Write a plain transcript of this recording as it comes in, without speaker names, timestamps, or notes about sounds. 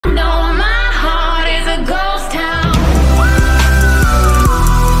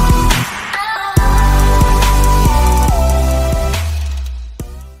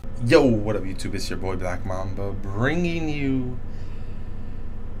YouTube? It's your boy Black Mamba bringing you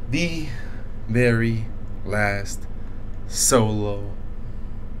the very last solo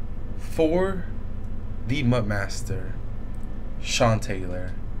for the MUT Master, Sean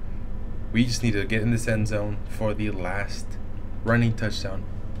Taylor. We just need to get in this end zone for the last running touchdown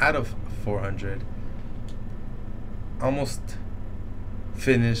out of 400. Almost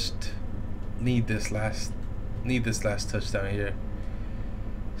finished. Need this last touchdown here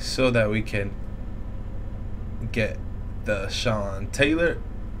so that we can get the Sean Taylor.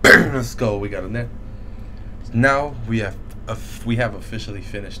 Let's go. We got him there. Now we have officially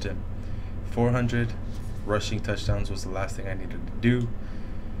finished him. 400 rushing touchdowns was the last thing I needed to do.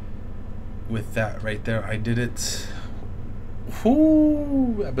 With that right there, I did it.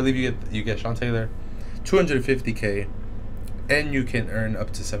 Whoo! I believe you get Sean Taylor 250K, and you can earn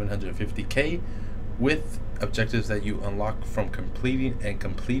up to 750K with objectives that you unlock from completing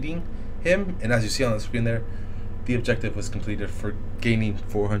him. And as you see on the screen there, the objective was completed for gaining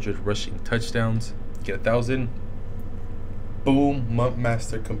 400 rushing touchdowns. Get 1,000. Boom! MUT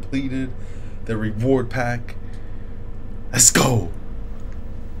Master completed the reward pack. Let's go.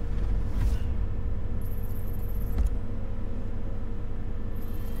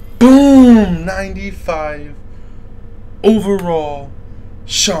 Boom! 95 overall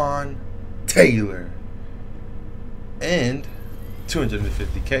Sean Taylor and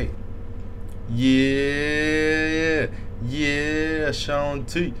 250K. Yeah, Sean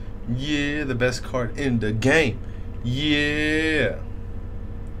T. Yeah, the best card in the game. Yeah.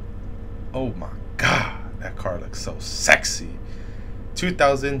 Oh my God, that card looks so sexy.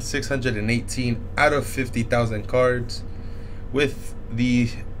 2,618 out of 50,000 cards with the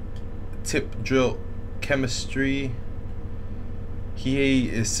tip drill chemistry. He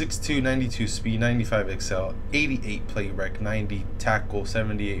is 6'2", 92 speed, 95 XL, 88 play rec, 90 tackle,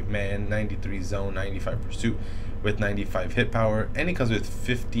 78 man, 93 zone, 95 pursuit with 95 hit power, and he comes with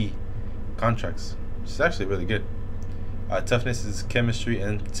 50 contracts, which is actually really good. Toughness is chemistry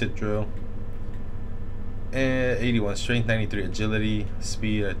and tip drill. And 81 strength, 93 agility,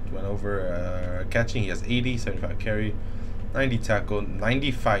 speed I went over. Catching, he has 80, 75 carry, 90 tackle,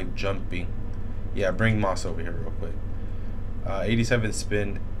 95 jumping. Yeah, bring Moss over here real quick. 87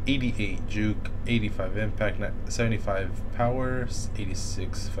 spin, 88 juke, 85 impact, 75 power,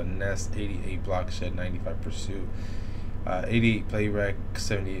 86 finesse, 88 block shed, 95 pursuit, 88 play rec,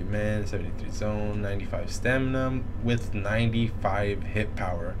 78 man, 73 zone, 95 stamina with 95 hit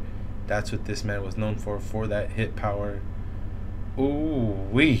power. That's what this man was known for that hit power. Ooh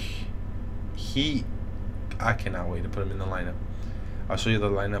wee. I cannot wait to put him in the lineup. I'll show you the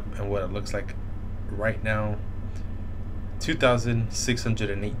lineup and what it looks like right now.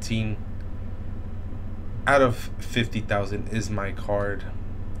 2,618 out of 50,000 is my card,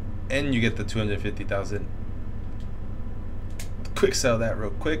 and you get the 250,000. Quick sell that real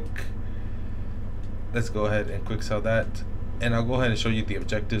quick. Let's go ahead and quick sell that, and I'll go ahead and show you the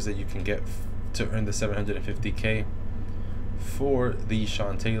objectives that you can get to earn the 750K for the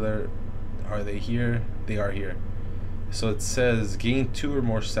Sean Taylor. Are they here? They are here. So it says gain 2 or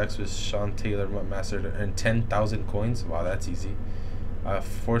more sacks with Sean Taylor MUT Master to earn 10,000 coins. Wow, that's easy.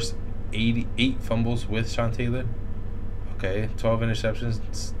 Force 88 fumbles with Sean Taylor. Okay, 12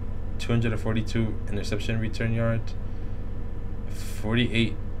 interceptions, 242 interception return yard,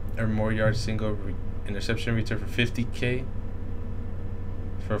 48 or more yards single interception return for 50K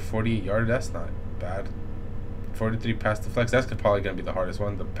for 48 yard. That's not bad. 43 pass deflects. That's probably gonna be the hardest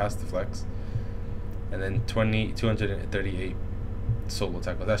one, the pass deflects. And then 238 solo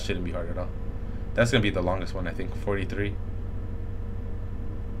tackles. That shouldn't be hard at all. That's going to be the longest one, I think, 43.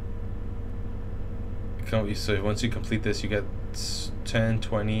 So once you complete this, you get 10,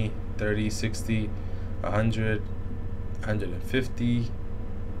 20, 30, 60, 100, 150,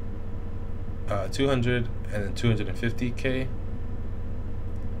 200, and then 250K.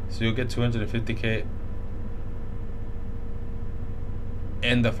 So you'll get 250K.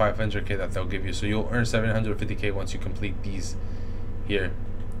 And the 500K that they'll give you, so you'll earn 750K once you complete these here,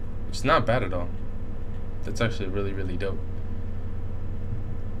 which is not bad at all. That's actually really dope.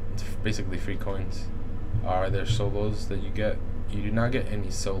 It's basically free coins. Are there solos that you get? You do not get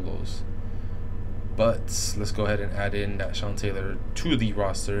any solos, but let's go ahead and add in that Sean Taylor to the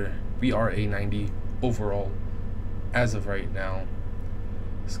roster. We are a 90 overall as of right now.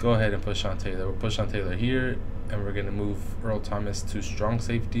 Let's go ahead and put Sean Taylor. We'll put Sean Taylor here, and we're going to move Earl Thomas to strong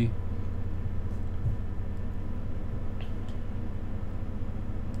safety.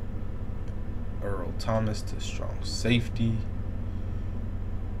 Earl Thomas to strong safety.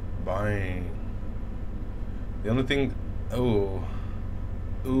 Bang. The only thing... Ooh.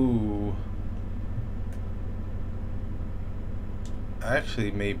 I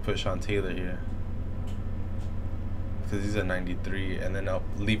actually may put Sean Taylor here because he's a 93, and then I'll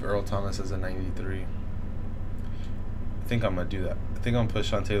leave Earl Thomas as a 93. I think I'm gonna do that. I think I'm gonna put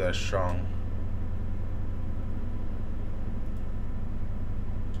Sean Taylor as strong.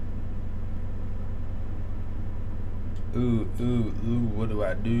 Ooh, what do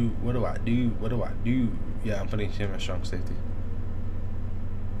I do? What do I do? What do I do? Yeah, I'm putting him as strong safety.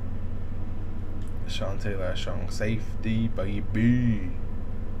 Sean Taylor as strong safety, baby.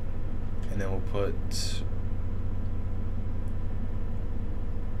 And then we'll put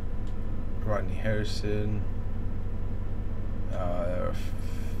Rodney Harrison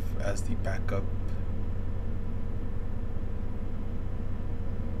as the backup.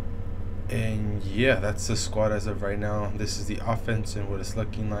 And yeah, that's the squad as of right now. This is the offense and what it's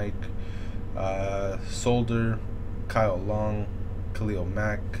looking like. Solder, Kyle Long, Khalil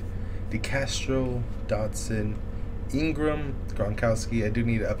Mack, DeCastro, Dodson, Ingram, Gronkowski. I do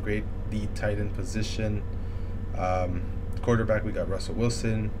need to upgrade the tight end position. Quarterback, we got Russell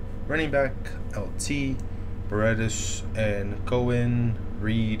Wilson. Running back, LT, Berettis, and Cohen,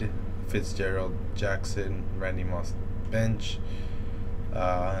 Reed, Fitzgerald, Jackson, Randy Moss, bench.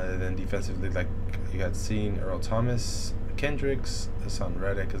 And then defensively, like you had seen, Earl Thomas, Kendricks, Hassan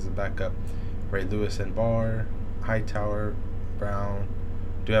Reddick as a backup, Ray Lewis and Barr, Hightower, Brown.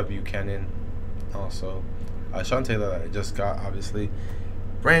 Do have Buchanan also. Sean Taylor that I just got, obviously.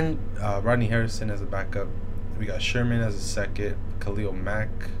 Rodney Harrison as a backup. We got Sherman as a second, Khalil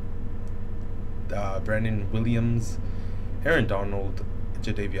Mack, Brandon Williams, Aaron Donald,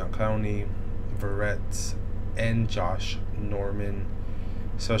 Jadeveon Clowney, Verrett, and Josh Norman.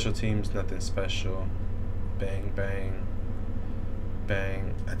 Special teams, nothing special. Bang, bang,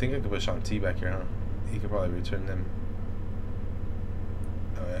 bang. I think I could put Sean T back here, huh? He could probably return them.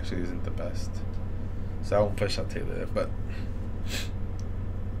 Oh, it actually isn't the best. So I won't put Sean Taylor there, but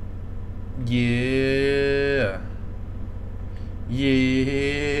yeah.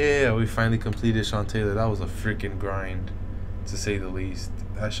 Yeah, we finally completed Sean Taylor. That was a freaking grind, to say the least.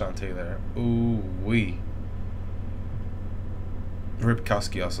 That's Sean Taylor. Ooh wee.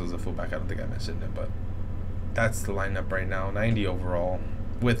 Ripkowski also is a fullback. I don't think I mentioned it, but that's the lineup right now. 90 overall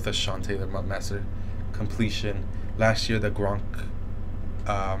with the Sean Taylor Master completion. Last year, the Gronk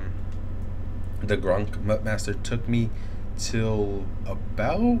Master took me till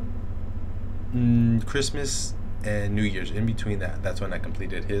about Christmas and New Year's. In between that's when I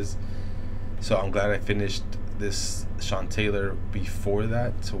completed his. So I'm glad I finished this Sean Taylor before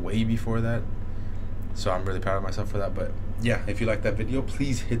that, so way before that. So I'm really proud of myself for that. But yeah, if you like that video,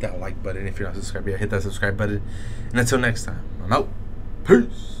 please hit that like button. If you're not subscribed yet, hit that subscribe button. And until next time, I'm out.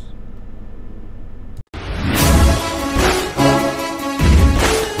 Peace.